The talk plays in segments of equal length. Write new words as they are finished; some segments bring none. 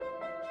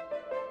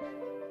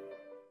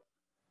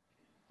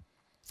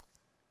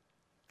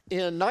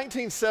In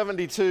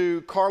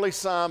 1972, Carly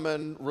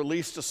Simon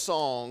released a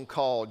song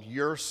called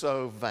You're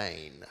So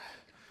Vain.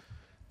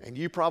 And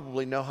you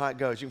probably know how it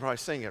goes. You can probably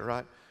sing it,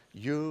 right?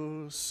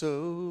 You're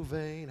so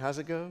vain. How's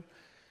it go?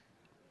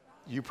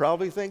 You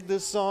probably think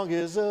this song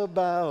is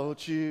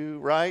about you,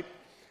 right?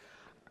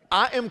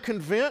 I am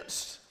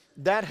convinced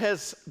that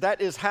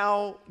is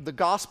how the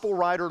gospel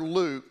writer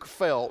Luke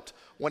felt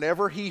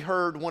whenever he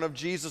heard one of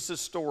Jesus'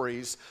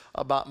 stories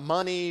about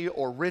money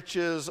or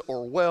riches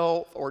or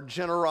wealth or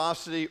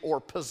generosity or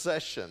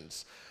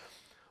possessions.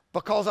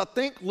 Because I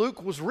think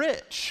Luke was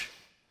rich.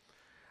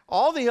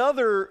 All the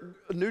other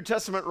New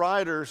Testament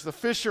writers, the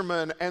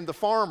fishermen and the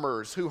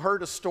farmers who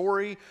heard a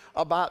story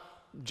about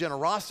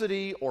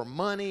generosity or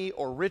money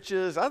or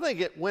riches, I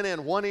think it went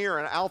in one ear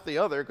and out the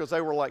other because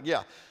they were like,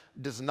 yeah,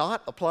 does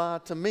not apply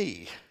to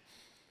me.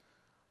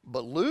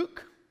 But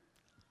Luke,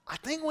 I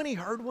think when he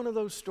heard one of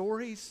those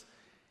stories,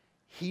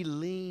 he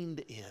leaned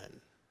in.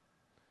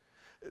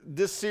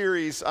 This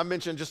series I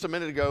mentioned just a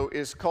minute ago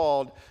is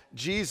called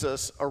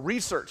Jesus, a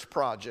Research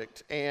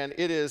Project, and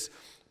it is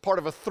part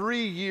of a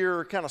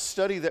 3-year kind of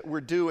study that we're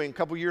doing. A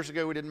couple years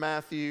ago we did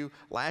Matthew,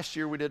 last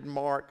year we did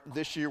Mark,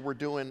 this year we're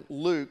doing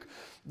Luke.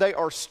 They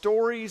are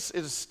stories,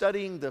 it is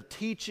studying the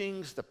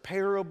teachings, the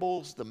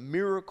parables, the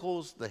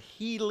miracles, the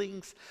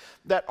healings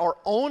that are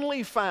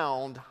only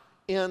found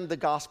in the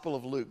Gospel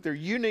of Luke. They're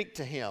unique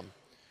to him.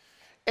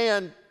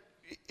 And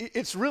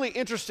it's really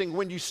interesting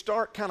when you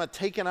start kind of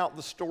taking out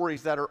the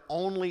stories that are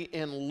only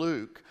in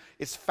Luke.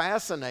 It's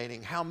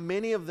fascinating how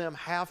many of them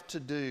have to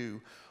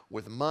do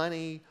with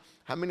money,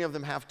 how many of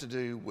them have to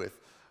do with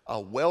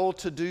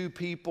well-to-do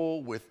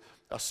people, with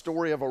a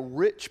story of a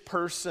rich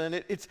person.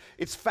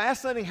 It's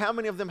fascinating how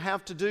many of them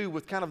have to do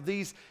with kind of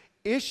these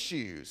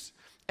issues.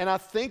 And I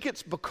think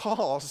it's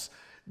because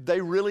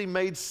they really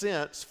made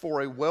sense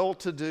for a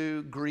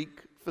well-to-do Greek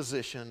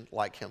physician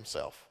like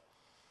himself.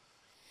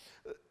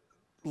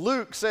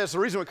 Luke says, the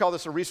reason we call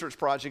this a research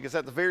project is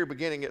at the very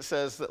beginning it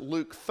says that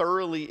Luke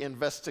thoroughly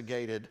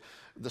investigated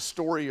the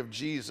story of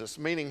Jesus,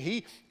 meaning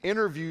he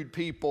interviewed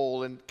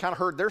people and kind of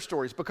heard their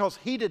stories because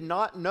he did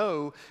not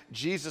know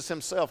Jesus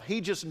himself.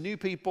 He just knew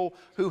people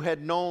who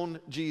had known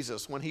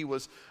Jesus when he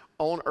was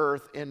on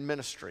earth in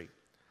ministry.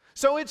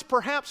 So it's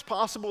perhaps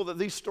possible that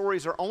these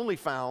stories are only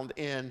found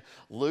in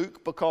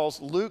Luke because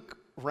Luke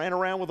ran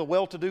around with a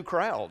well-to-do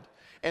crowd.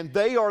 And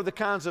they are the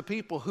kinds of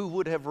people who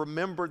would have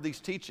remembered these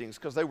teachings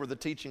because they were the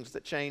teachings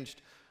that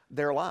changed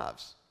their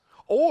lives.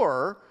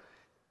 Or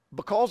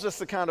because it's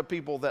the kind of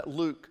people that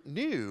Luke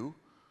knew,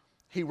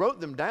 he wrote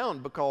them down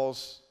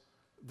because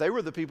they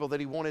were the people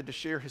that he wanted to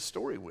share his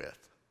story with.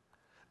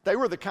 They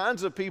were the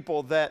kinds of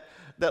people that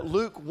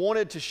Luke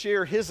wanted to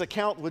share his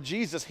account with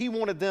Jesus. He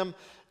wanted them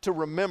to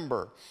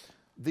remember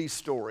these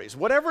stories.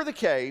 Whatever the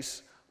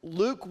case,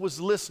 Luke was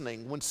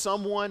listening when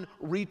someone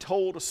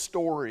retold a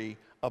story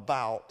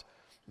about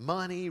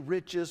money,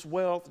 riches,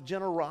 wealth,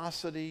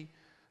 generosity,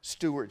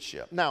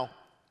 stewardship. Now,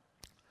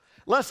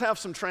 let's have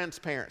some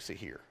transparency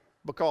here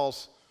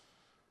because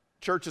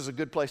church is a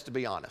good place to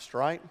be honest,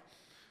 right?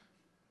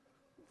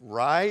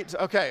 Right?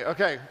 Okay.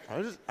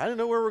 I didn't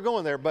know where we're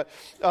going there, but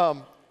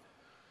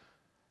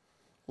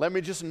let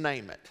me just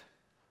name it.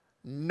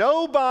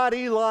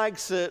 Nobody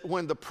likes it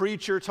when the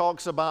preacher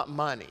talks about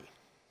money.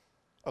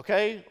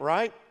 Okay,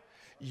 right?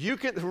 You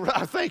can,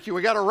 thank you,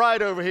 we got a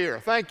right over here.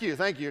 Thank you.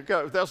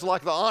 That's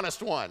like the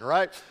honest one,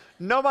 right?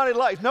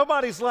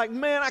 Nobody's like,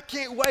 man, I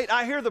can't wait.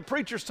 I hear the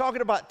preachers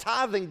talking about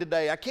tithing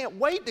today. I can't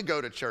wait to go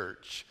to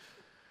church,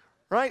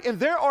 right? And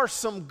there are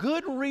some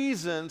good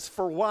reasons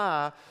for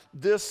why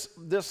this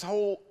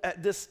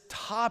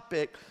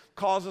topic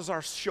causes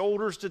our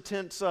shoulders to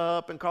tense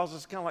up and causes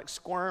us kind of like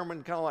squirm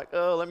and kind of like,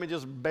 oh, let me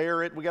just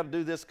bear it. We got to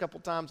do this a couple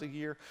times a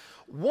year.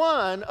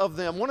 One of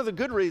the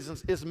good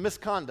reasons is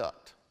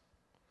misconduct.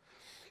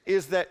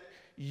 Is that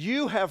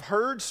you have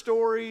heard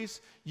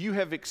stories, you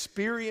have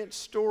experienced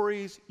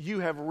stories, you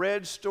have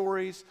read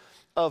stories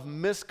of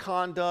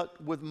misconduct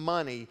with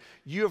money.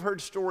 You have heard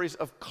stories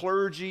of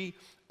clergy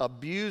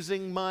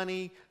abusing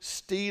money,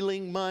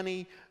 stealing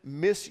money,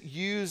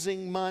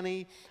 misusing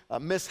money,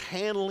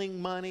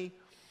 mishandling money.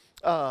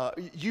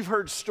 You've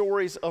heard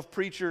stories of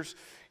preachers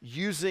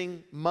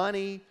using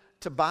money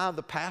to buy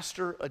the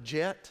pastor a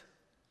jet.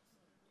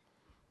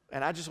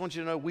 And I just want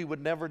you to know we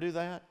would never do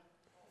that.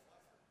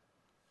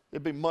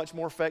 It'd be much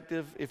more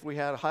effective if we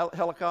had a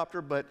helicopter,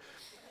 but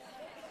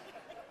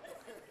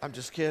I'm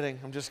just kidding.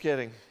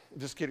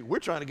 We're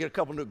trying to get a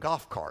couple new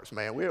golf carts,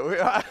 man. We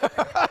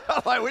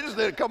just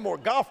need a couple more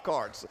golf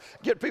carts,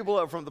 get people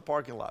up from the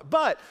parking lot.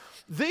 But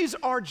these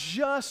are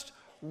just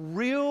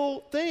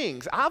real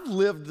things. I've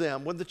lived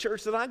them when the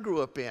church that I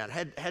grew up in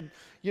had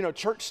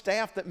church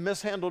staff that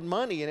mishandled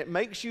money, and it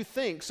makes you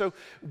think. So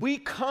we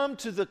come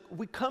to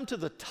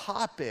the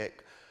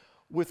topic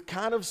with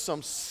kind of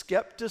some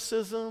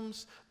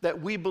skepticisms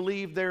that we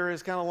believe there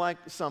is kind of like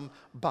some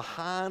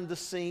behind the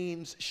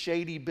scenes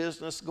shady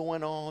business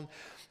going on.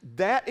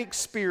 That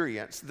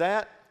experience,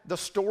 the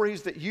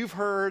stories that you've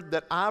heard,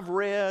 that I've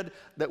read,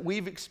 that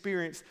we've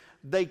experienced,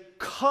 they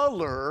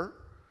color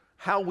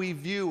how we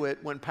view it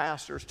when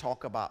pastors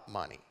talk about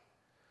money,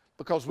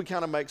 because we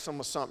kind of make some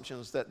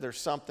assumptions that there's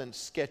something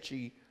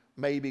sketchy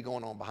maybe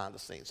going on behind the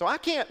scenes. So I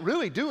can't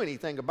really do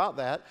anything about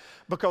that,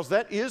 because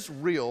that is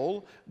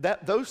real,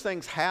 that those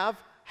things have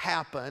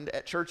happened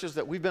at churches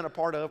that we've been a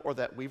part of or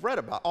that we've read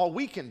about. All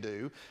we can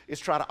do is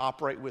try to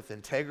operate with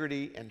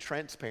integrity and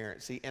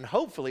transparency, and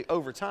hopefully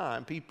over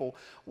time people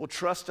will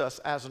trust us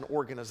as an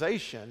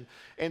organization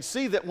and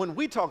see that when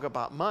we talk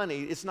about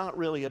money, it's not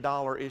really a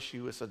dollar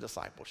issue, it's a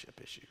discipleship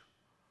issue.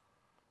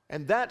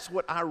 And that's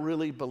what I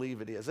really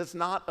believe it is. It's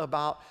not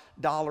about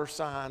dollar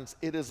signs,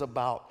 it is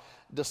about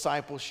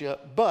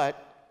discipleship.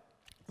 But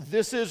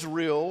this is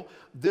real,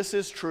 this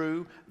is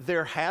true,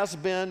 there has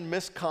been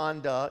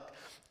misconduct,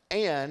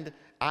 and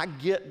I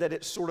get that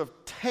it sort of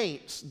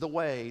taints the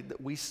way that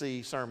we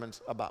see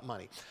sermons about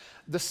money.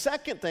 The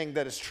second thing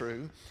that is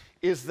true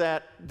is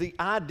that the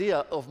idea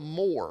of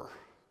more.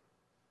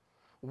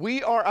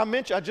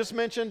 I just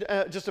mentioned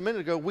just a minute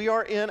ago, we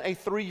are in a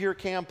 3-year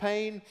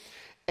campaign,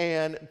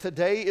 and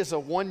today is a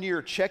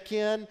 1-year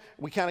check-in.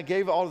 We kind of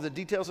gave all of the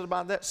details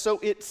about that. So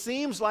it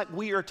seems like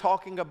we are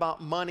talking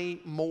about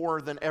money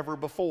more than ever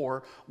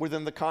before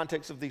within the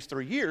context of these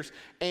 3 years,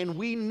 and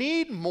we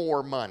need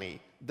more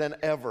money than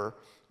ever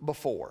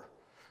before.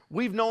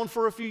 We've known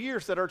for a few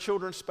years that our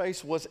children's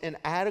space was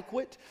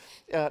inadequate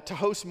to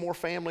host more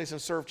families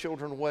and serve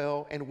children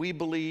well, and we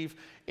believe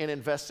in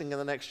investing in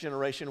the next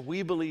generation.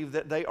 We believe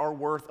that they are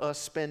worth us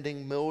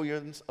spending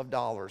millions of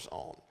dollars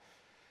on.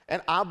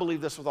 And I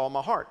believe this with all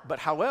my heart. But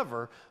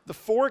however, the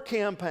FOR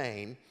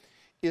campaign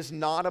is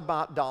not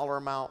about dollar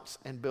amounts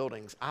and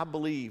buildings. I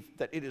believe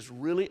that it is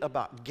really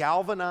about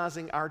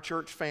galvanizing our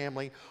church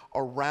family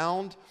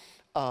around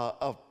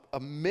a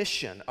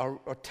mission,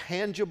 a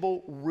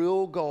tangible,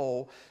 real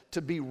goal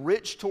to be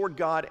rich toward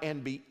God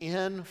and be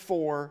in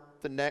for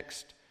the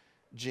next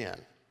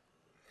gen.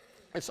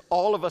 It's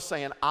all of us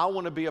saying, I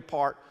want to be a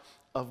part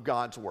of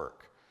God's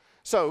work.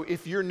 So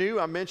if you're new,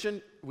 I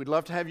mentioned, we'd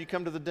love to have you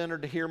come to the dinner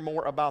to hear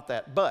more about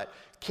that. But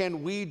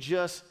can we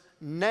just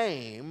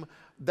name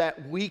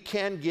that we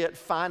can get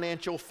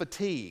financial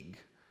fatigue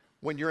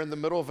when you're in the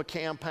middle of a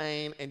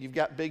campaign and you've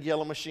got big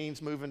yellow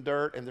machines moving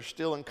dirt and they're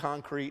still in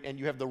concrete and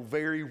you have the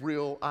very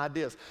real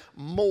ideas?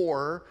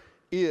 More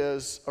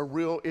is a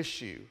real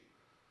issue.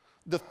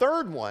 The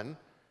third one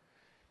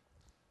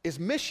is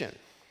mission.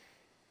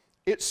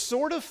 It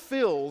sort of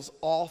feels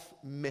off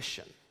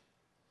mission.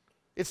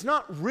 It's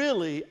not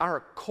really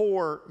our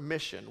core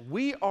mission.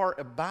 We are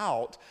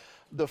about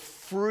the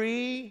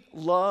free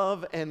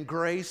love and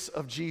grace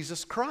of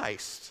Jesus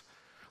Christ.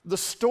 The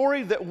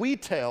story that we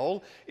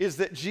tell is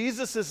that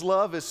Jesus'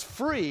 love is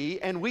free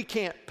and we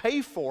can't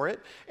pay for it,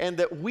 and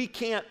that we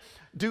can't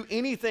do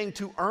anything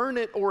to earn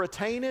it or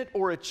attain it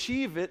or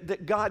achieve it,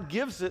 that God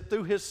gives it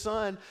through His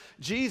Son,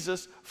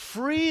 Jesus,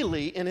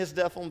 freely in His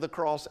death on the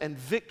cross, and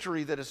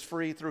victory that is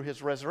free through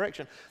His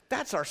resurrection.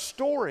 That's our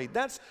story.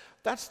 That's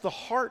the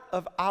heart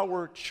of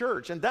our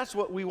church, and that's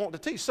what we want to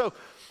teach. So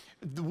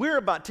we're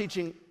about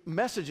teaching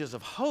messages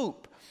of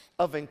hope,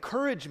 of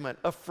encouragement,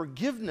 of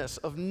forgiveness,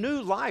 of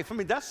new life. I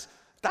mean, that's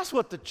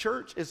what the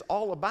church is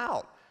all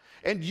about.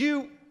 And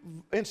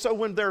so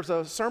when there's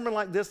a sermon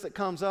like this that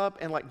comes up,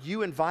 and like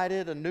you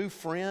invited a new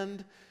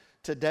friend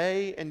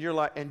today, and you're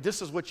like, and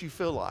this is what you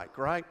feel like,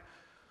 right?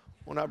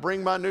 When I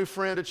bring my new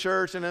friend to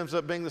church and ends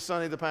up being the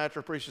Sonny the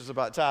pastor preaches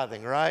about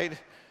tithing, right?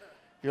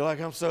 You're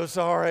like, I'm so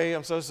sorry,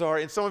 I'm so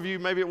sorry. And some of you,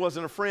 maybe it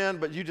wasn't a friend,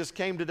 but you just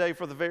came today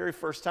for the very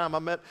first time. I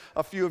met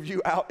a few of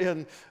you out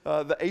in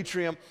the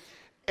atrium.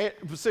 And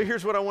so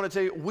here's what I want to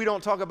tell you. We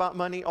don't talk about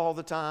money all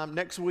the time.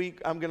 Next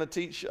week, I'm going to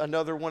teach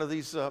another one of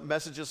these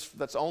messages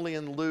that's only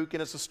in Luke,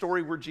 and it's a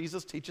story where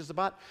Jesus teaches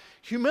about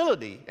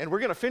humility. And we're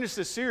going to finish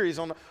this series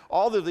on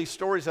all of these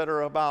stories that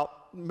are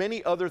about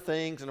many other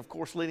things, and of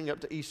course, leading up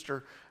to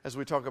Easter as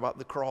we talk about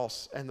the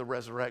cross and the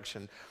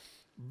resurrection.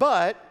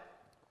 But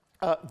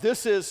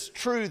this is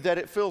true that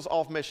it feels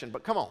off mission,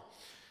 but come on.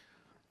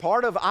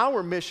 Part of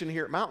our mission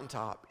here at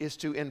Mountaintop is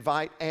to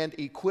invite and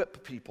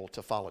equip people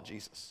to follow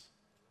Jesus.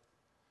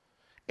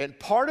 And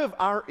part of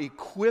our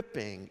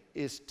equipping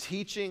is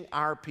teaching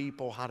our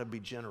people how to be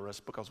generous,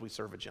 because we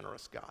serve a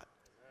generous God.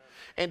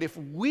 And if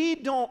we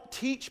don't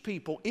teach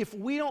people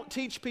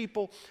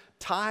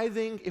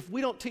tithing, if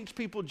we don't teach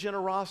people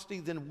generosity,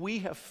 then we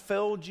have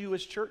failed you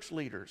as church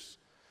leaders.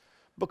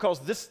 Because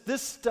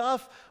this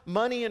stuff,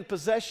 money and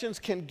possessions,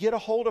 can get a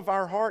hold of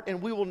our heart,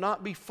 and we will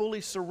not be fully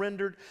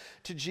surrendered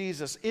to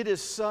Jesus. It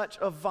is such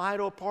a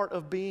vital part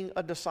of being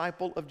a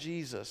disciple of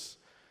Jesus.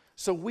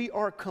 So we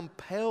are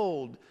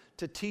compelled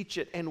to teach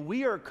it, and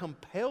we are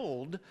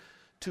compelled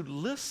to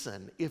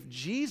listen if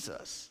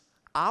Jesus,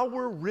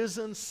 our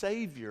risen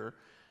Savior,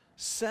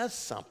 says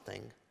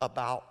something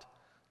about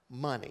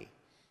money.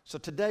 So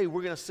today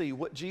we're going to see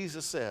what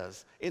Jesus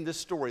says in this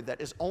story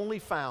that is only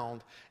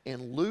found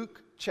in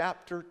Luke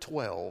chapter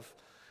 12,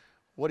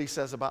 what He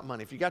says about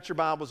money. If you got your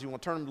Bibles, you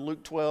want to turn them to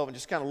Luke 12 and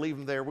just kind of leave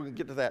them there. We're going to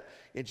get to that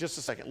in just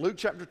a second. Luke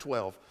chapter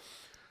 12.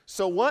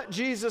 So what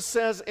Jesus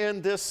says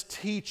in this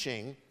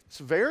teaching, it's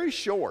very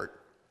short.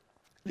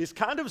 It's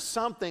kind of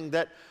something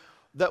that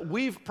that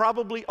we've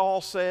probably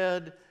all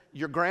said.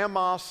 Your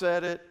grandma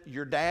said it,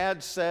 your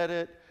dad said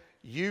it,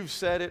 you've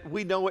said it.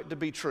 We know it to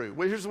be true.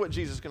 Well, here's what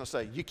Jesus is going to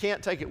say. You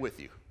can't take it with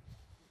you.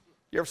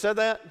 You ever said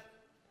that?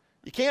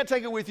 You can't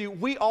take it with you.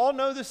 We all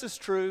know this is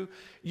true.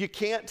 You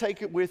can't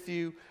take it with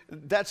you.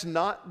 That's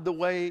not the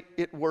way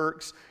it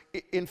works.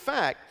 In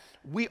fact,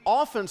 we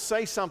often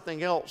say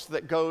something else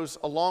that goes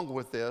along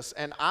with this,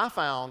 and I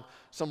found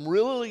some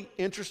really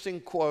interesting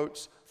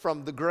quotes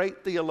from the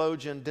great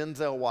theologian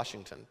Denzel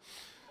Washington.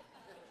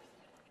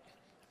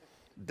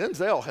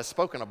 Denzel has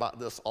spoken about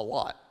this a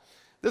lot.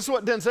 This is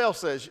what Denzel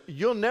says.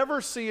 You'll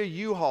never see a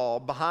U-Haul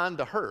behind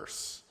a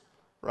hearse,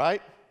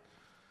 right?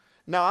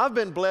 Now, I've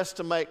been blessed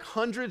to make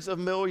hundreds of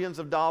millions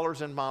of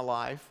dollars in my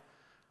life.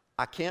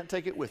 I can't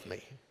take it with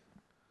me,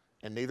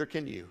 and neither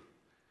can you.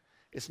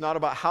 It's not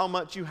about how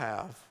much you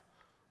have,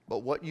 but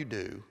what you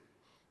do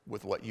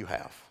with what you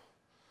have.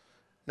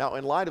 Now,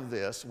 in light of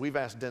this, we've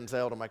asked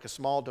Denzel to make a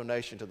small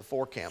donation to the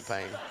For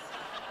campaign.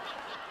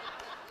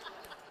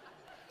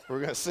 We're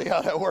going to see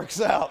how that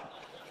works out.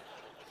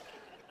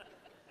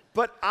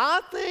 But I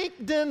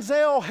think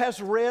Denzel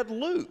has read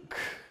Luke,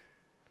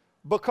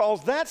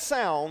 because that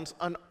sounds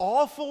an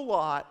awful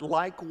lot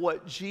like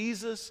what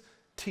Jesus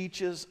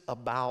teaches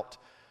about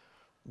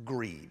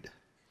greed.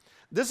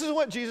 This is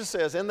what Jesus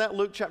says in that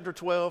Luke chapter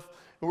 12.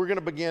 We're going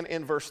to begin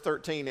in verse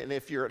 13. And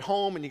if you're at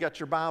home and you got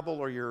your Bible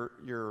or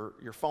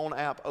your phone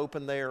app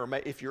open there,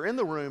 or if you're in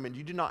the room and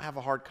you do not have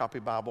a hard copy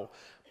Bible,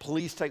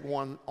 please take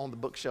one on the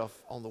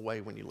bookshelf on the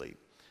way when you leave.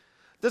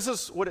 This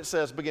is what it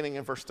says beginning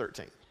in verse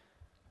 13.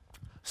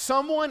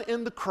 Someone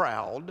in the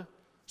crowd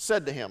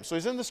said to him, so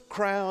he's in this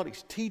crowd,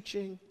 he's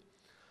teaching,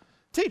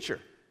 "Teacher,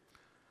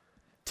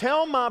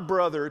 tell my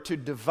brother to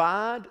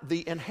divide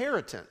the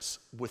inheritance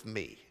with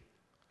me."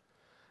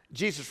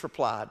 Jesus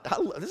replied,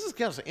 this is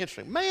kind of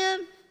interesting.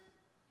 Man,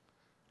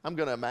 I'm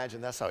going to imagine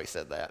that's how he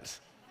said that.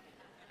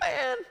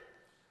 Man,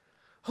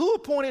 who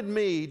appointed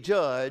me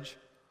judge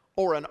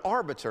or an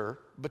arbiter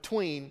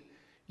between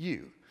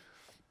you?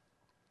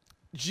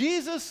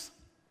 Jesus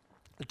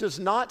does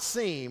not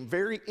seem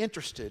very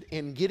interested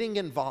in getting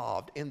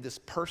involved in this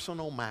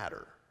personal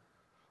matter.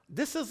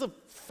 This is a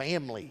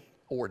family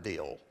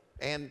ordeal.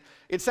 And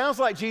it sounds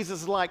like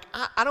Jesus is like,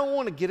 I don't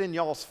want to get in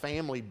y'all's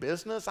family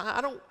business.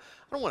 I don't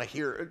want to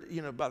hear,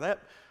 about that.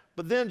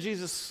 But then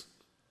Jesus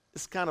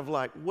is kind of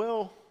like,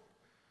 well,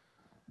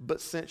 but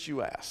since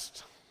you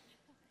asked.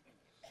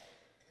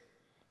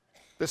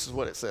 This is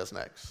what it says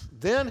next.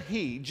 Then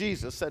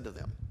Jesus said to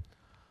them,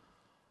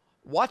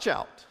 "Watch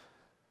out.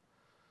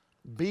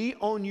 Be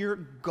on your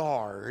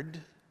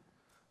guard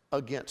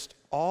against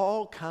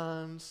all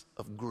kinds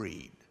of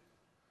greed.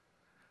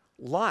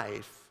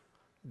 Life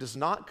does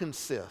not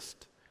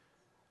consist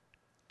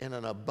in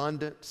an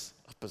abundance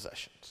of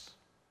possessions."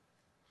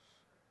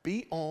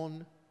 Be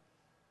on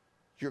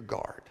your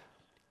guard.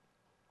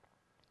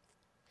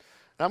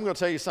 Now, I'm going to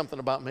tell you something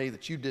about me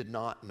that you did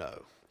not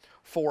know.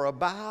 For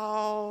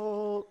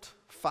about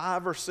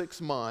 5 or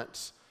 6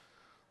 months,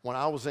 when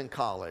I was in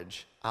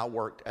college, I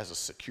worked as a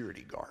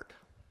security guard.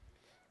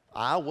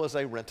 I was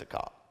a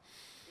rent-a-cop.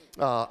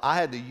 I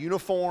had the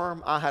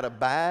uniform. I had a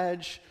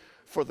badge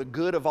for the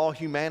good of all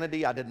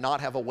humanity. I did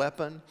not have a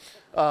weapon.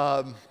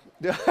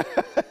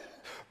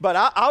 But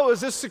I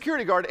was this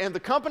security guard, and the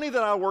company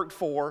that I worked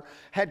for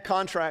had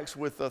contracts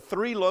with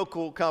 3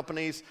 local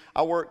companies.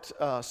 I worked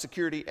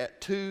security at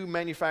 2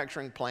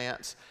 manufacturing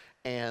plants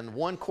and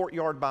 1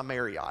 Courtyard by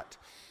Marriott.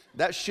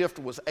 That shift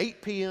was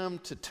 8 p.m.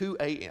 to 2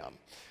 a.m.,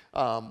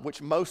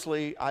 which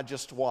mostly I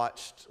just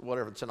watched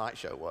whatever the Tonight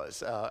Show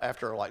was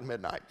after like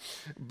midnight.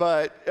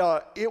 But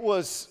it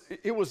was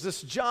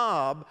this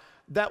job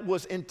that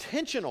was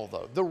intentional,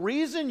 though. The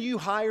reason you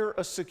hire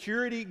a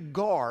security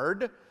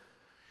guard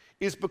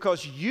is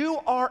because you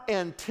are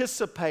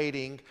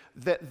anticipating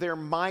that there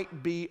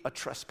might be a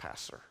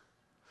trespasser.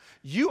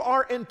 You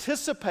are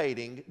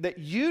anticipating that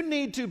you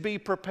need to be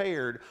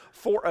prepared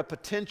for a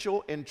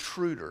potential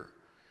intruder.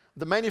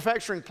 The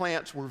manufacturing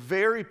plants were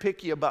very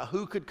picky about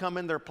who could come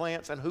in their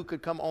plants and who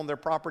could come on their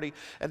property.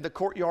 And the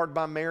Courtyard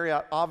by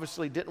Marriott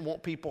obviously didn't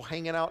want people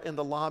hanging out in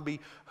the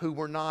lobby who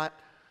were not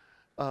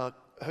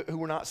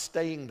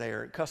staying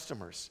there,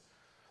 customers.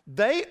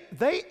 They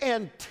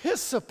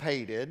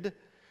anticipated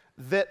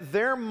that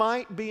there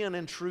might be an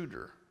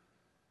intruder.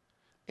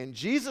 And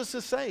Jesus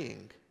is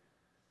saying,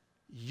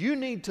 you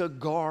need to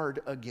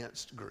guard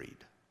against greed.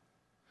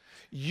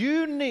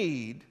 You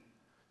need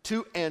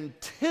to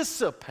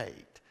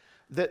anticipate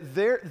that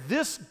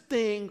this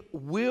thing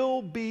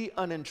will be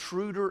an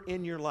intruder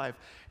in your life.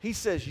 He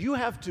says you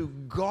have to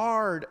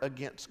guard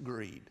against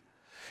greed.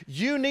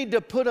 You need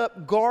to put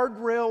up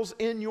guardrails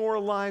in your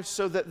life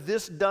so that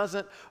this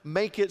doesn't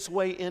make its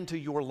way into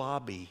your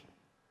lobby.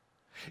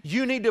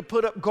 You need to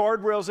put up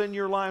guardrails in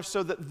your life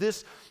so that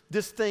this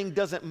thing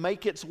doesn't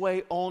make its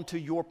way onto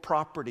your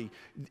property.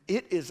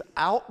 It is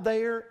out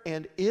there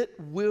and it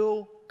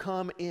will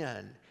come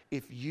in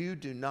if you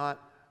do not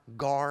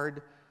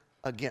guard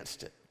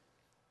against it.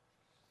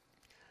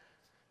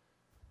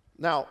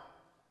 Now,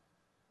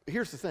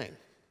 here's the thing.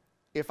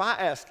 If I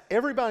asked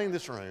everybody in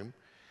this room,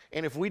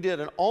 and if we did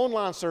an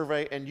online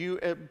survey and you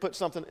put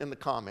something in the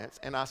comments,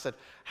 and I said,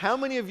 how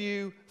many of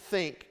you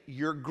think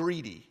you're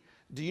greedy?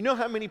 Do you know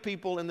how many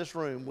people in this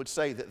room would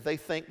say that they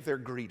think they're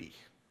greedy?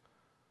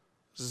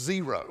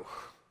 0.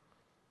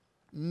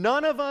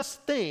 None of us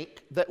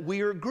think that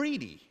we are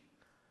greedy.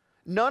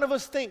 None of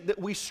us think that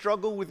we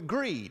struggle with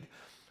greed,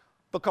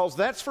 because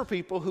that's for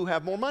people who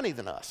have more money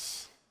than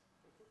us,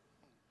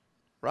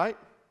 right?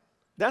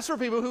 That's for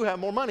people who have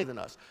more money than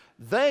us.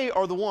 They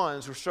are the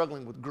ones who are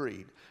struggling with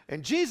greed.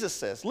 And Jesus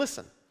says,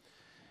 listen,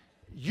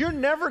 you're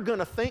never going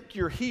to think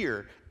you're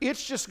here.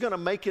 It's just going to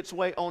make its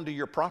way onto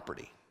your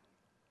property.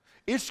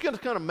 It's going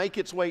to kind of make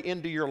its way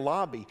into your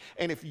lobby.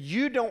 And if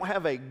you don't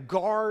have a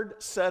guard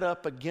set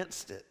up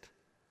against it,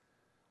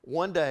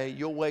 one day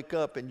you'll wake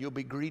up and you'll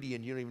be greedy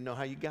and you don't even know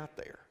how you got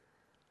there.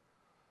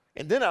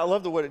 And then I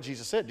love the way that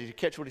Jesus said. Did you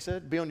catch what he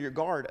said? Be on your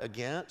guard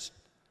against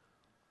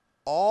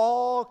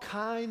all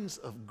kinds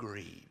of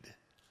greed.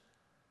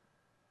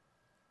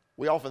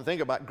 We often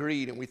think about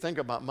greed and we think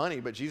about money,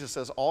 but Jesus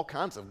says all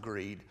kinds of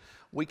greed.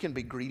 We can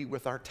be greedy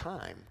with our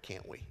time,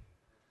 can't we?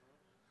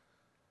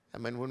 I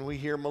mean, when we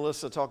hear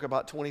Melissa talk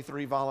about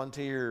 23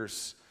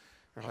 volunteers,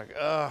 we're like,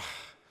 ugh,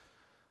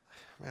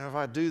 man, if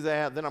I do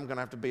that, then I'm going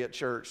to have to be at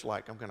church.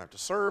 Like, I'm going to have to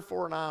serve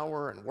for an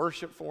hour and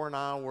worship for an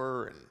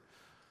hour. And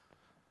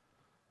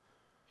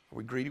are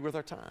we greedy with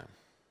our time?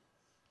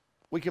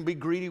 We can be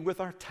greedy with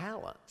our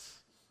talents.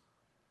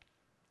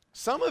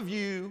 Some of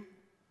you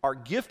are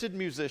gifted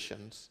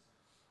musicians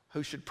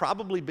who should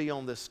probably be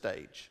on this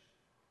stage.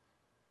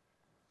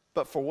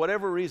 But for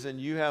whatever reason,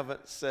 you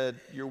haven't said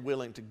you're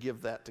willing to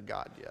give that to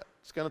God yet.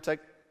 It's going to take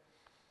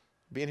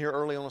being here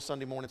early on a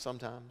Sunday morning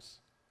sometimes.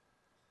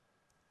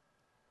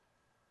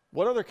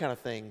 What other kind of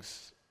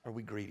things are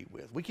we greedy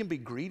with? We can be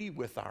greedy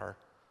with our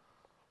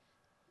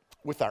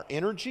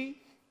energy.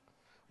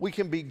 We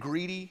can be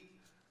greedy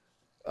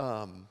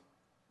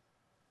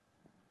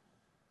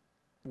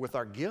with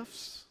our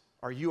gifts.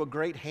 Are you a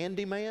great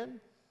handyman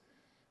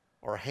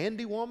or a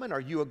handywoman? Are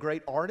you a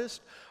great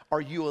artist? Are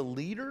you a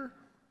leader?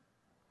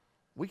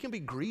 We can be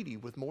greedy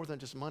with more than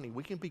just money.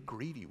 We can be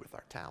greedy with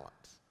our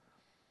talents.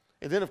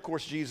 And then, of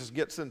course, Jesus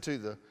gets into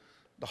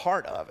the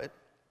heart of it.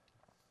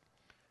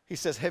 He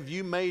says, have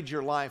you made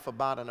your life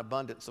about an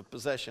abundance of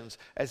possessions?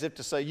 As if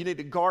to say, you need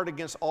to guard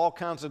against all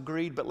kinds of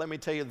greed, but let me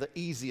tell you the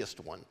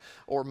easiest one,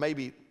 or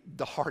maybe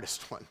the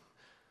hardest one.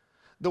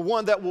 The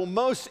one that will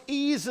most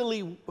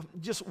easily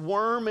just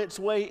worm its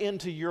way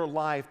into your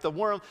life. The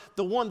one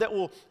that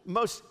will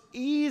most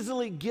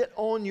easily get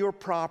on your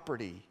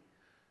property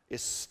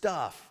is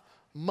stuff,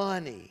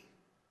 money.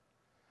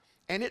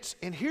 And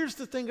here's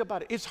the thing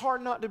about it. It's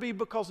hard not to be,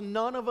 because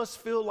none of us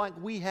feel like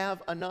we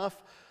have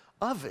enough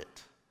of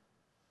it.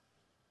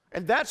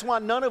 And that's why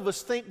none of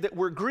us think that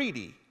we're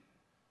greedy,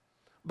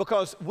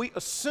 because we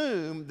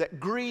assume that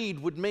greed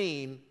would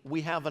mean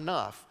we have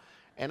enough.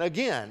 And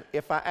again,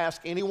 if I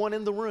ask anyone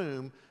in the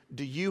room,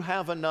 do you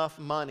have enough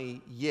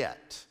money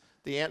yet?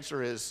 The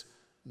answer is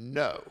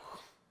no.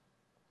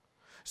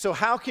 So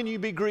how can you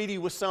be greedy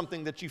with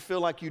something that you feel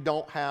like you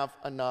don't have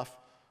enough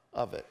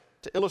of it?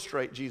 To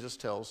illustrate, Jesus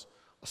tells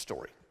a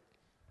story.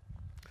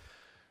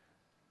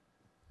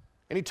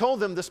 And he told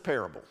them this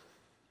parable.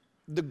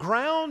 The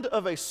ground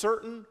of a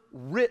certain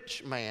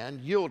rich man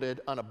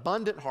yielded an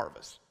abundant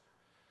harvest.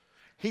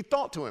 He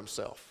thought to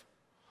himself,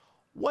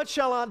 what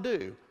shall I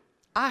do?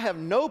 I have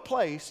no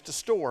place to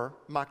store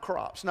my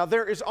crops. Now,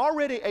 there is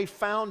already a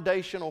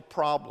foundational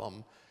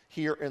problem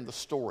here in the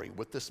story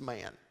with this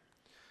man.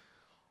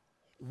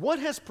 What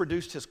has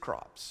produced his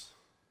crops?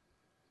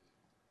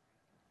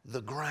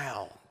 The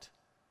ground.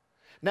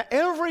 Now,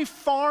 every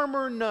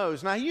farmer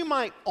knows, now you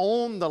might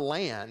own the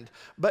land,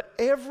 but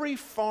every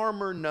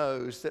farmer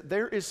knows that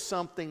there is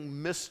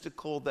something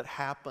mystical that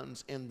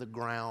happens in the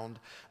ground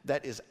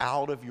that is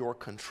out of your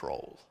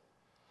control.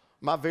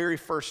 My very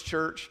first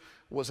church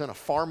was in a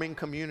farming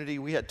community.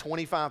 We had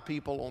 25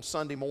 people on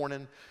Sunday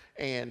morning,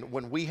 and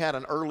when we had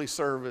an early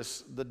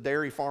service, the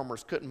dairy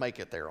farmers couldn't make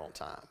it there on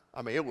time.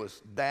 I mean, it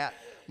was that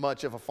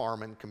much of a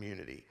farming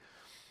community.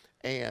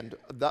 And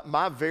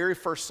my very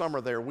first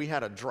summer there, we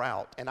had a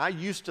drought. And I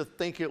used to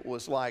think it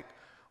was like,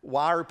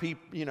 why are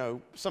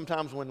people,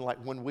 sometimes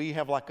when we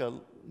have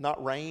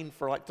not rain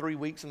for 3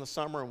 weeks in the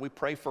summer and we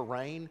pray for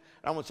rain, and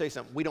I'm going to tell you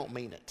something, we don't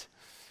mean it.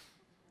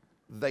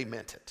 They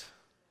meant it.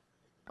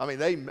 I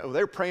mean,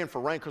 they're praying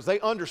for rain because they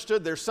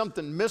understood there's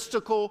something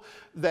mystical,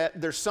 that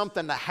there's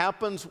something that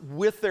happens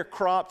with their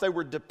crop. They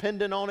were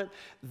dependent on it.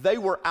 They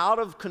were out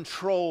of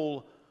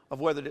control of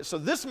whether it is. So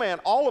this man,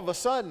 all of a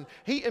sudden,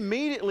 he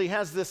immediately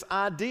has this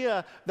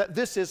idea that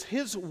this is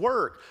his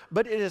work,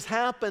 but it has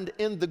happened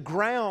in the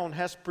ground,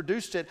 has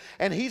produced it,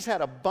 and he's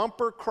had a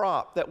bumper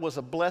crop that was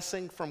a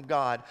blessing from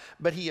God,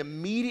 but he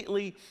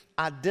immediately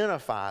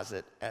identifies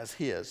it as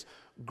his.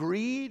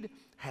 Greed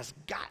has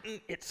gotten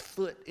its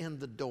foot in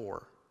the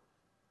door.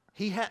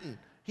 He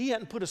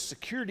hadn't put a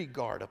security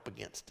guard up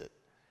against it,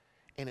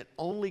 and it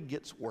only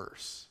gets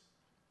worse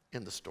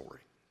in the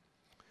story.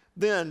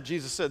 Then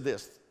Jesus said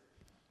this.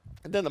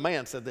 And then the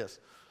man said this,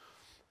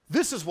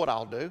 This is what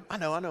I'll do. I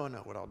know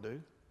what I'll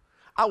do.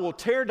 I will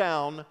tear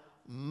down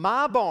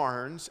my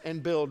barns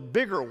and build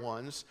bigger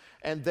ones,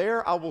 and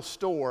there I will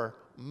store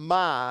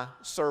my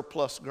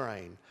surplus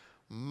grain.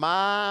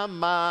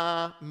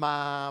 My.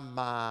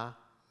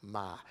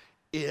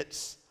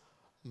 It's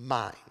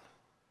mine.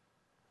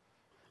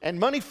 And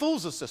money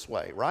fools us this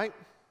way, right?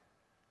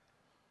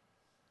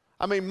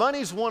 I mean,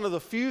 money's one of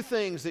the few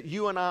things that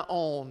you and I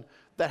own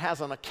that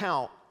has an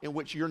account in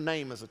which your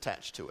name is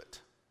attached to it.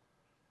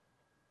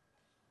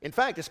 In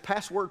fact, it's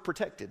password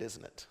protected,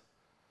 isn't it?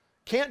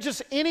 Can't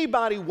just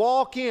anybody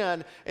walk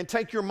in and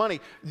take your money.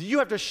 You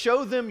have to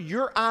show them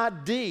your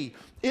ID.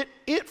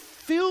 It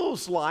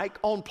feels like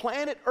on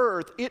planet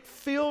Earth, it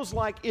feels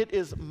like it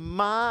is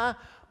my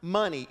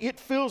money. It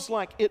feels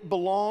like it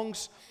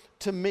belongs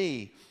to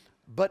me,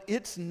 but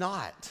it's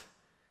not.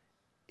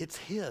 It's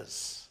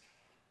His.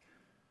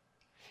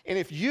 And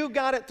if you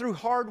got it through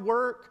hard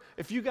work,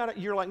 if you got it,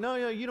 you're like, no,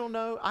 you don't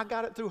know. I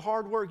got it through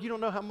hard work. You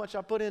don't know how much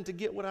I put in to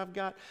get what I've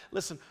got.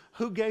 Listen,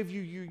 who gave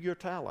you your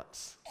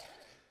talents?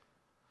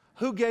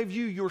 Who gave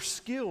you your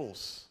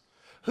skills?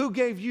 Who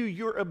gave you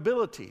your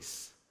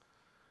abilities?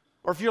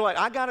 Or if you're like,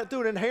 I got it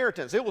through an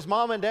inheritance. It was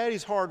mom and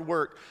daddy's hard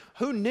work.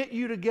 Who knit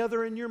you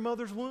together in your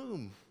mother's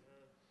womb?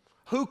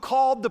 Who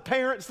called the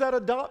parents that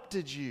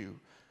adopted you?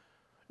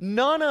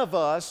 None of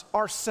us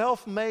are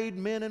self-made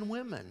men and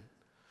women.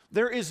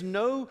 There is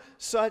no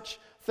such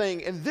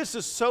thing. And this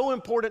is so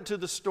important to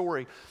the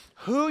story.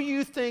 Who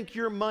you think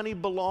your money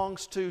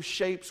belongs to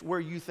shapes where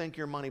you think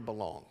your money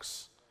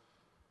belongs.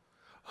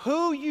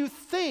 Who you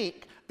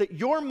think that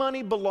your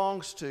money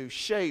belongs to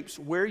shapes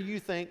where you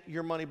think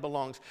your money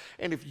belongs.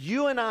 And if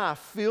you and I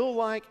feel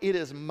like it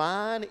is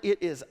mine,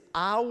 it is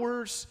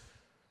ours,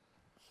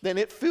 then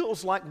it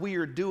feels like we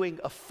are doing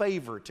a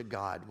favor to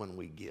God when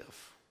we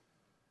give.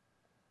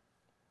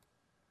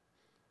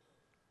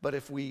 But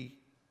if we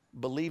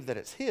believe that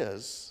it's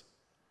His,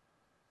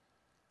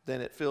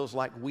 then it feels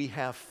like we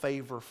have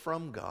favor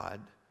from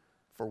God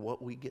for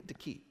what we get to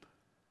keep.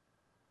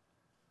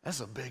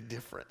 That's a big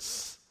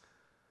difference.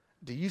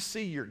 Do you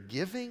see your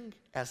giving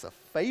as a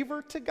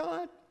favor to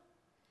God?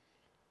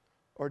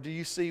 Or do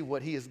you see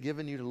what He has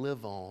given you to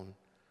live on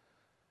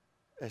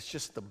as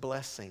just the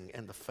blessing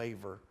and the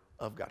favor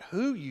of God?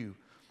 Who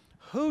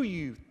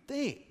you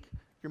think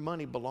your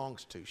money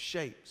belongs to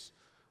shapes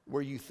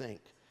where you think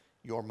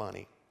your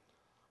money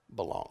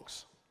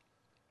belongs.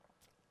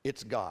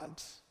 It's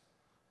God's.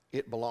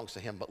 It belongs to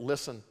Him. But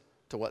listen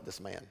to what this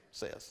man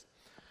says.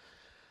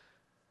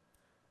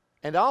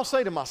 And I'll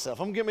say to myself,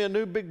 I'm going to get me a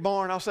new big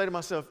barn. I'll say to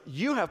myself,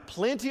 you have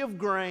plenty of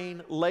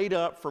grain laid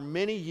up for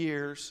many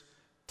years.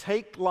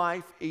 Take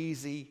life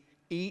easy,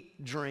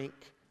 eat, drink,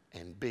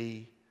 and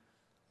be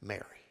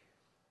merry.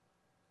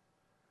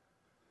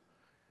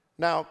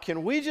 Now,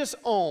 can we just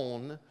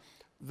own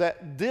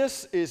that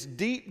this is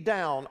deep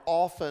down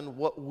often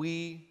what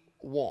we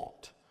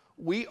want?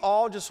 We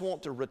all just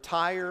want to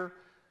retire,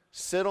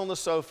 sit on the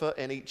sofa,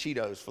 and eat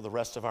Cheetos for the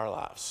rest of our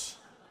lives.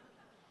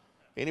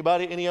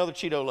 Anybody, any other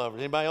Cheeto lovers?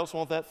 Anybody else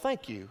want that?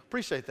 Thank you.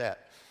 Appreciate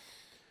that.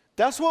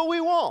 That's what we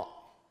want.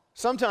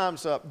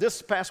 Sometimes,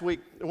 this past week,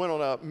 I went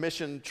on a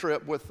mission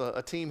trip with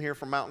a team here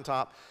from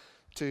Mountaintop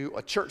to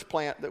a church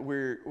plant that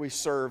we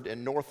served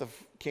in north of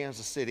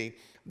Kansas City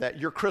that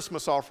your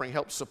Christmas offering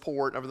helps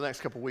support. Over the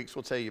next couple of weeks,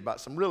 we'll tell you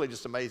about some really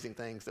just amazing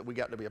things that we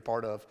got to be a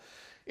part of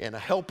in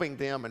helping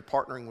them and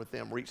partnering with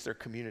them reach their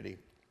community.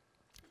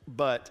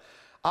 But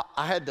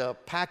I had to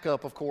pack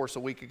up, of course, a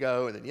week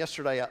ago, and then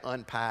yesterday I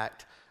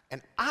unpacked.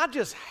 And I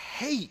just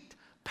hate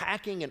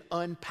packing and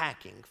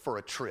unpacking for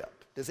a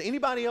trip. Does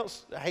anybody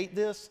else hate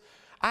this?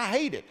 I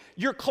hate it.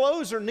 Your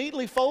clothes are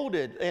neatly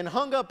folded and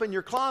hung up in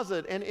your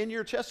closet and in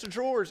your chest of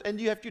drawers,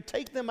 and you have to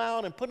take them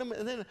out and put them,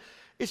 and then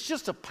it's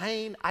just a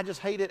pain. I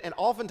just hate it. And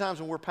oftentimes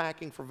when we're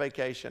packing for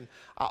vacation,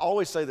 I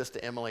always say this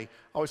to Emily.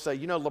 I always say,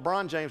 you know,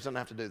 LeBron James doesn't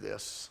have to do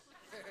this.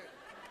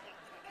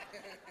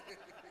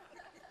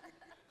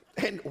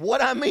 And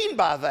what I mean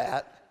by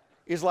that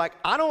is like,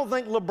 I don't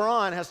think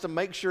LeBron has to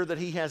make sure that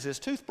he has his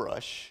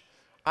toothbrush.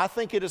 I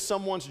think it is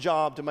someone's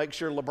job to make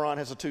sure LeBron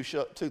has a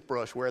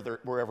toothbrush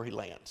wherever he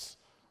lands,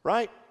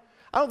 right?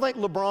 I don't think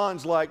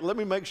LeBron's like, let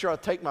me make sure I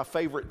take my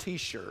favorite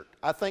T-shirt.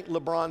 I think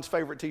LeBron's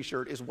favorite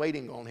T-shirt is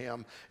waiting on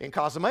him in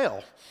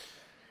Cozumel.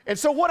 And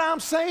so what I'm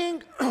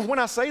saying when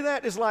I say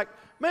that is like,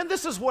 man,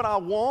 this is what I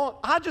want.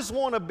 I just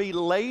want to be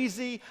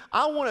lazy.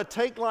 I want to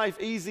take life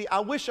easy.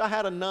 I wish I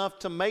had enough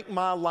to make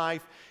my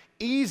life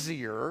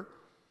easier.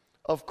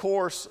 Of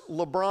course,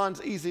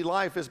 LeBron's easy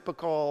life is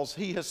because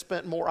he has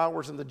spent more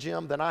hours in the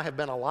gym than I have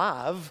been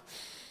alive.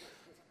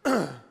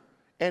 And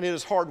it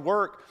is hard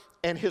work,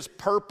 and his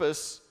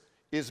purpose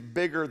is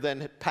bigger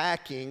than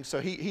packing. So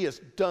he has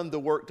done the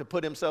work to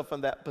put himself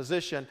in that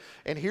position.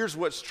 And here's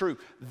what's true.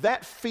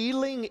 That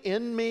feeling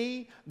in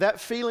me, that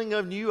feeling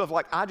of you of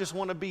like, I just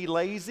want to be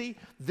lazy,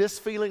 this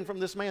feeling from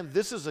this man,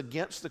 this is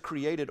against the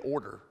created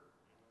order.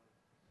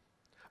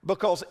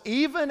 Because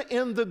even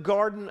in the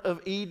Garden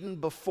of Eden,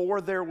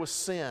 before there was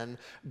sin,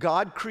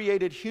 God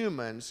created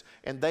humans,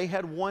 and they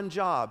had one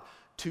job,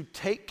 to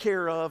take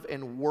care of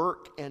and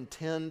work and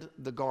tend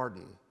the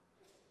garden.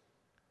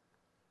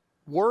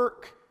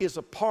 Work is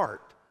a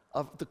part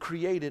of the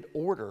created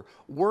order.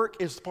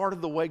 Work is part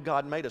of the way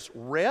God made us.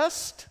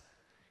 Rest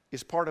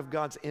is part of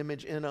God's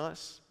image in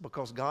us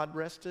because God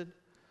rested,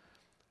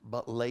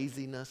 but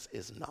laziness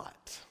is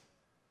not.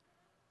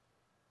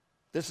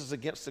 This is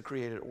against the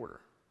created order.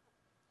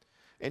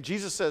 And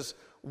Jesus says,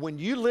 when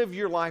you live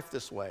your life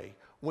this way,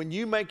 when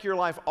you make your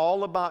life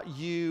all about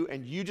you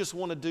and you just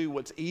want to do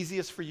what's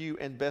easiest for you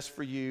and best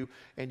for you,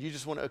 and you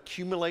just want to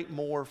accumulate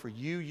more for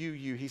you,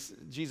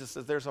 Jesus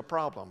says there's a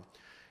problem.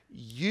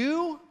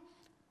 You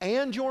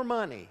and your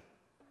money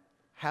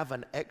have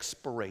an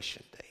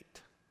expiration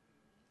date.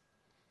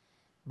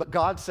 But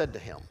God said to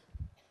him,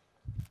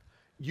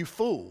 you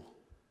fool,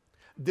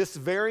 this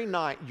very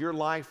night your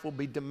life will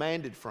be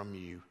demanded from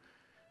you.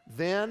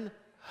 Then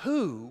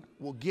who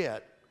will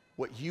get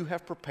what you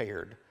have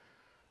prepared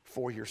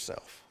for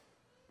yourself?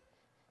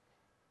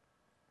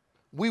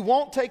 We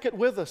won't take it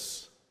with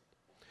us.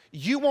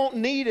 You won't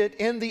need it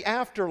in the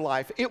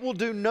afterlife. It will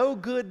do no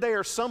good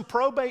there. Some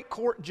probate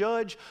court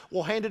judge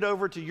will hand it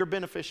over to your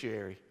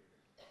beneficiary.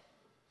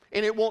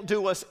 And it won't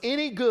do us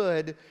any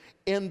good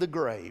in the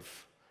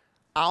grave.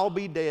 I'll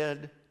be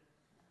dead,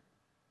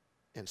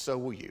 and so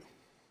will you.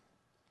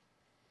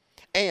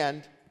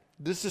 And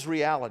this is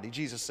reality,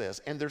 Jesus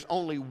says, and there's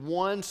only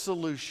one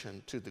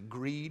solution to the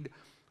greed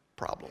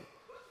problem.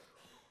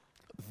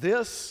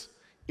 This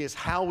is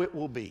how it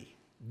will be.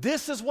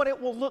 This is what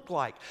it will look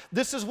like.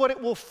 This is what it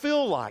will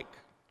feel like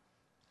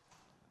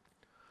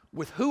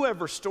with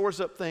whoever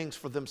stores up things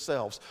for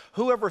themselves,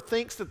 whoever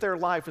thinks that their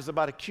life is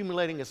about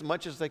accumulating as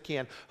much as they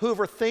can,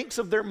 whoever thinks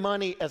of their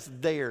money as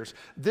theirs.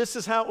 This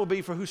is how it will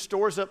be for who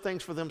stores up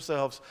things for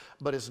themselves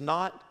but is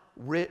not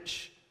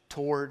rich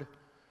toward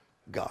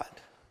God.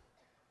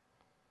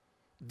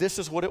 This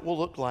is what it will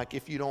look like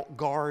if you don't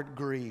guard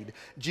greed.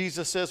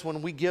 Jesus says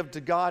when we give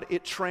to God,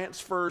 it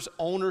transfers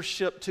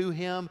ownership to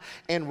Him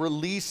and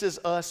releases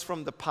us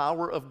from the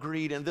power of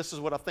greed. And this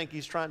is what I think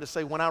He's trying to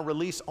say. When I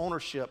release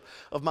ownership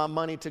of my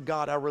money to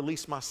God, I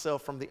release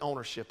myself from the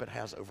ownership it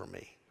has over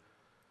me.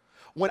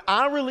 When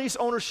I release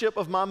ownership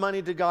of my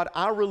money to God,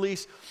 I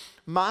release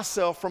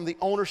myself from the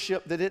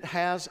ownership that it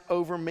has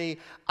over me.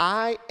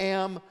 I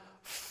am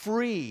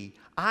free.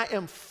 I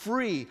am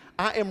free.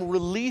 I am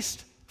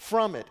released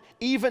from it.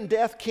 Even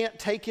death can't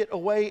take it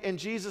away. And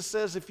Jesus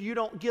says, if you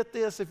don't get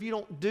this, if you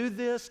don't do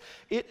this,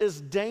 it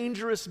is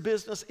dangerous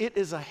business. It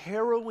is a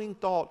harrowing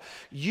thought.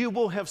 You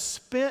will have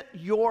spent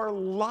your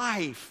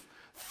life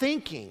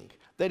thinking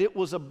that it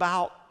was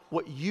about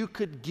what you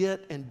could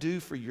get and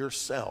do for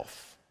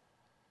yourself.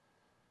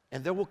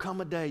 And there will come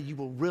a day you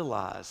will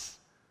realize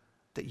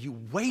that you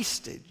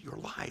wasted your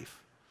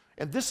life.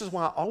 And this is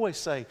why I always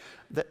say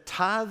that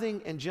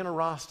tithing and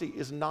generosity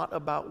is not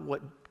about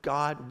what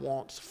God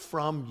wants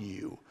from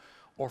you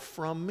or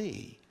from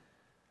me.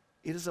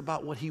 It is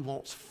about what He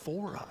wants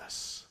for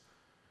us.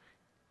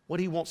 What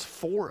He wants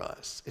for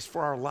us is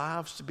for our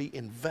lives to be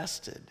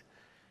invested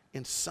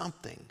in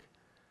something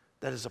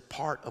that is a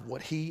part of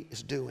what He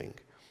is doing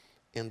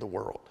in the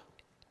world.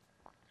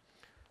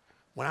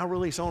 When I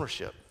release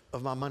ownership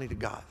of my money to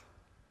God,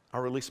 I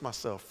release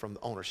myself from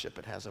the ownership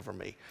it has over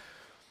me.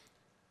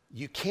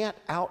 You can't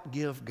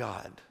outgive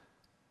God,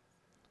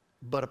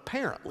 but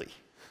apparently,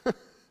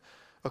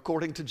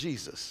 according to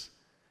Jesus,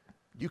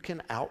 you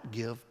can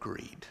outgive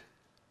greed.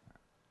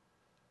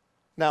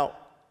 Now,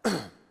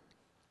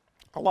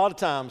 a lot of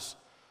times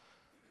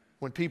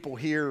when people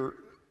hear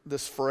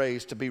this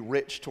phrase, to be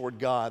rich toward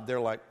God, they're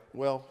like,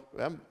 well,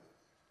 that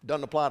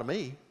doesn't apply to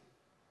me.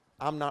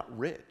 I'm not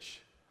rich.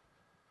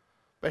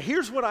 But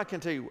here's what I can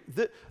tell you.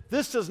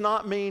 This does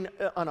not mean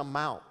an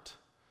amount.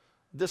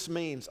 This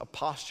means a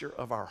posture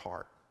of our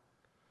heart.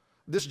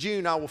 This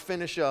June, I will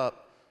finish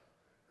up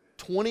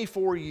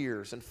 24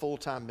 years in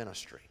full-time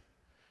ministry.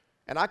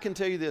 And I can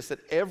tell you this, that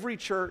every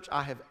church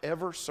I have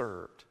ever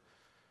served,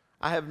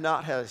 I have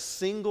not had a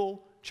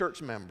single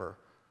church member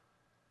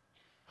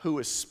who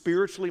is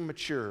spiritually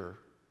mature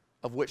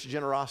of which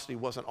generosity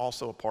wasn't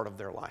also a part of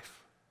their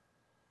life.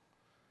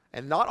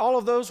 And not all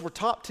of those were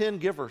top 10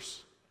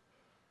 givers.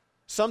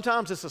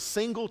 Sometimes it's a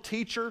single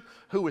teacher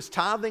who is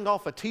tithing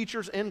off a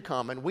teacher's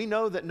income, and we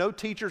know that no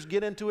teachers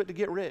get into it to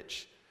get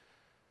rich.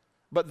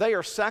 But they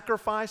are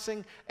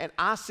sacrificing, and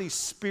I see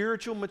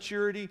spiritual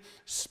maturity,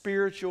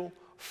 spiritual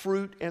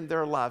fruit in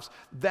their lives.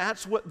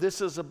 That's what this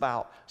is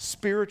about,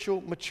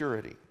 spiritual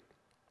maturity.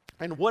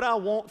 And what I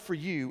want for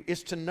you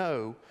is to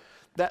know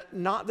that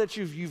not that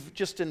you've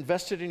just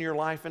invested in your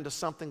life into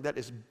something that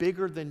is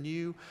bigger than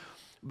you,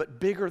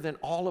 but bigger than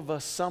all of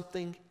us,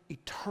 something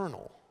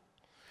eternal.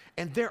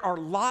 And there are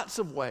lots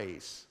of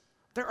ways.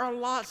 There are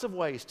lots of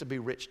ways to be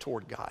rich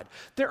toward God.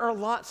 There are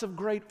lots of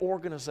great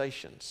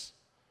organizations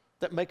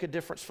that make a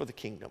difference for the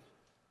kingdom.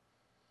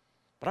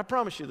 But I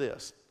promise you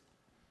this,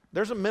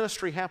 there's a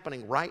ministry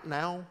happening right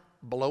now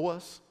below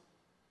us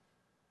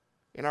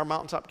in our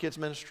Mountaintop Kids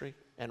ministry,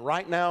 and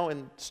right now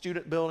in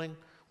student building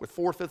with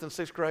 4th, 5th, and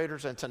 6th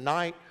graders, and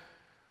tonight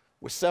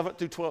with 7th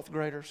through 12th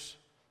graders.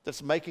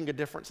 that's making a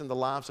difference in the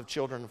lives of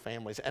children and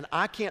families. And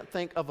I can't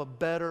think of a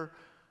better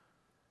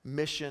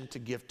mission to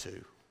give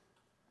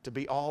to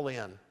be all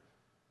in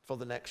for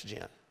the next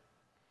gen.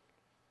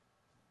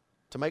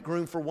 To make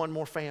room for one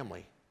more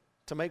family,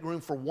 to make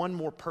room for one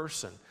more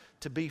person,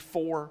 to be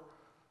for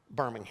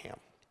Birmingham.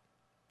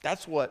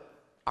 That's what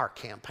our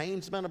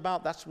campaign's been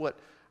about. That's what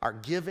our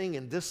giving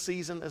in this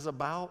season is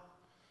about.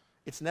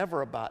 It's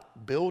never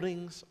about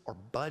buildings or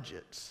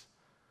budgets.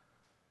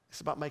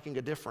 It's about making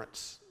a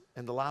difference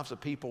in the lives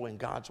of people in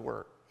God's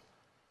work.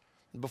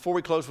 Before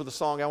we close with a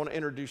song, I want to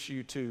introduce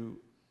you to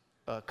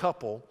a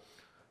couple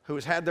who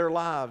has had their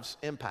lives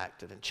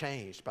impacted and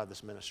changed by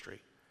this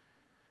ministry,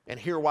 and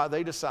hear why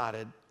they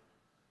decided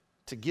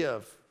to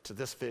give to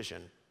this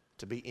vision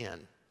to be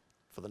in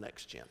for the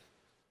next gen.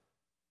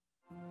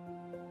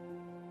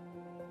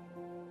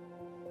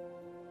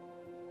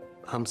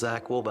 I'm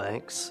Zach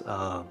Wilbanks,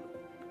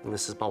 and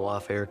this is my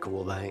wife, Erica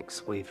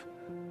Wilbanks. We've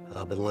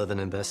been living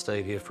in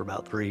Vestavia for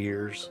about 3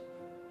 years,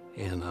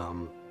 and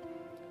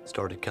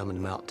started coming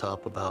to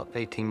Mountaintop about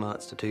 18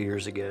 months to 2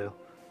 years ago.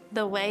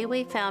 The way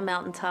we found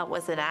Mountaintop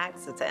was an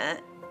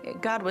accident.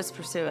 God was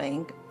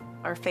pursuing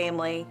our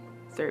family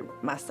through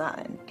my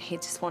son. He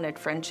just wanted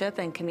friendship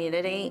and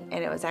community,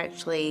 and it was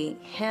actually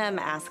him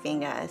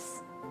asking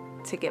us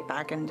to get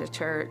back into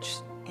church.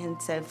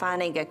 And so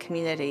finding a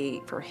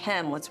community for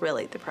him was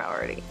really the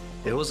priority.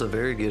 It was a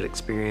very good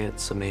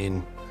experience. I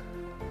mean,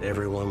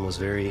 everyone was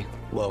very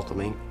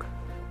welcoming.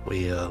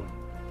 We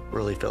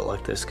really felt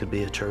like this could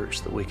be a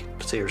church that we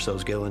could see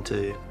ourselves going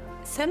to.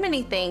 So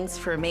many things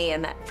for me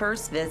in that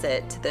first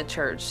visit to the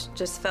church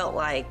just felt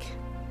like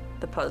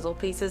the puzzle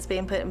pieces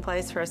being put in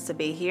place for us to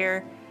be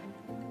here.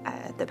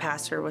 The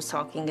pastor was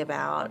talking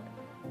about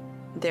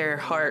their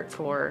heart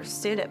for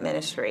student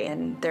ministry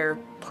and their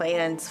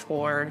plans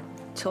for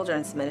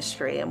children's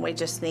ministry, and we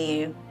just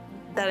knew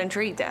that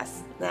intrigued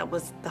us. That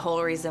was the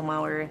whole reason why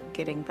we were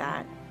getting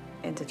back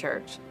into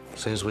church.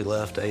 As soon as we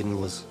left, Aiden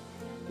was,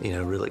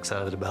 really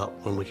excited about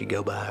when we could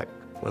go back.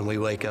 When we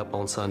wake up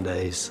on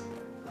Sundays,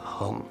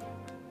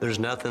 there's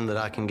nothing that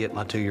I can get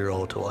my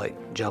 2-year-old to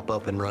jump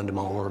up and run to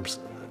my arms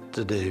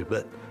to do.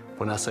 But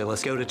when I say,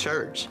 let's go to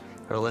church,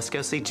 or let's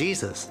go see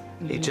Jesus,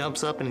 he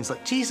jumps up and he's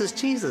like, Jesus,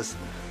 Jesus.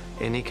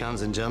 And he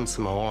comes and jumps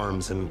in my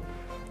arms, and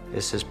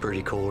it's just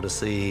pretty cool to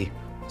see.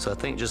 So I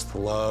think just the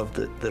love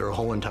that our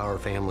whole entire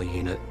family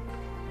unit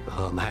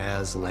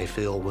has and they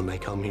feel when they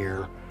come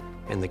here,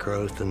 and the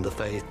growth and the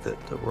faith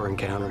that we're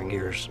encountering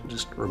here is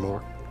just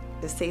remarkable.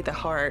 To see the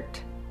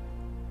heart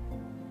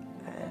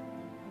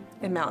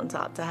in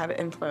Mountaintop, to have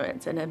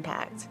influence and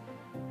impact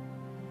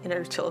in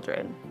our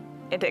children,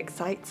 it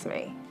excites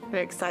me. It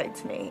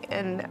excites me,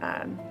 and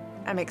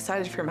I'm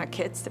excited for my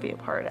kids to be a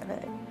part of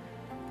it.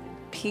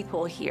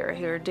 People here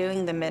who are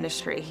doing the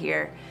ministry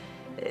here,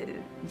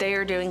 they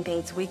are doing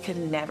things we could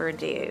never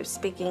do,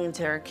 speaking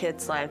into our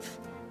kids' life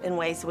in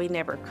ways we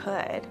never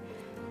could.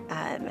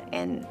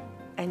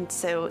 And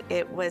so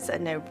it was a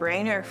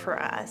no-brainer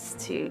for us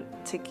to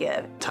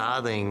give.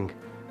 Tithing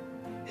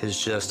is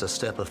just a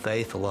step of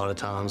faith a lot of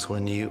times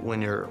when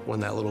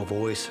that little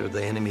voice or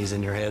the enemy's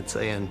in your head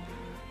saying,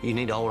 you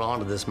need to hold on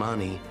to this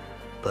money.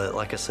 But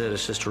like I said,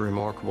 it's just a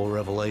remarkable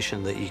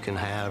revelation that you can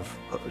have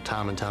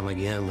time and time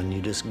again when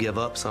you just give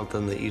up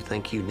something that you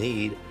think you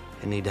need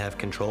and need to have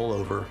control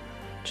over,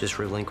 just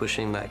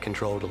relinquishing that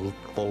control to look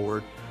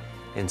forward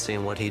and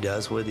seeing what he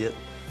does with it.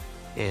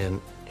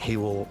 And he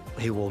will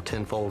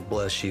tenfold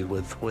bless you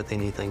with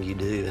anything you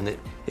do. And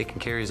it can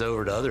carries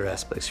over to other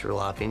aspects of your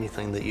life.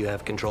 Anything that you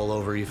have control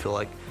over, you feel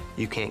like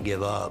you can't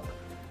give up.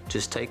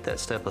 Just take that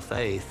step of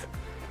faith,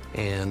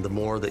 and the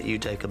more that you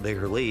take a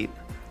bigger leap,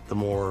 the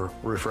more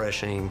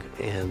refreshing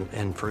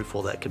and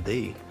fruitful that could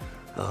be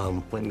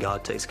when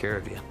God takes care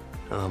of you.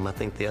 I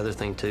think the other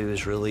thing too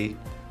is really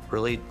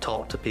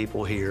talk to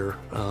people here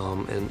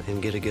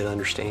and get a good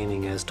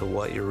understanding as to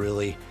what you're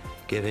really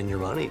giving your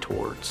money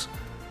towards.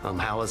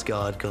 How is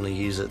God going to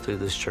use it through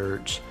this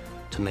church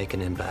to make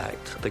an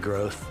impact? The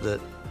growth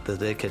that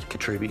it could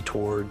contribute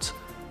towards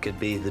could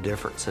be the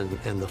difference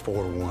in the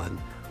 4-1,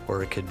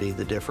 or it could be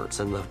the difference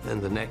in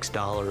the next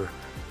dollar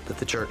that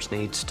the church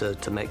needs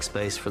to make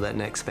space for that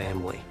next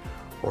family,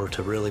 or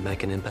to really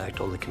make an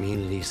impact on the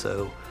community.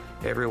 So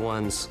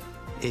everyone's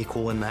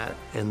equal in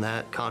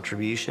that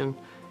contribution,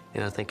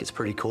 and I think it's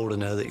pretty cool to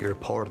know that you're a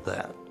part of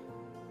that.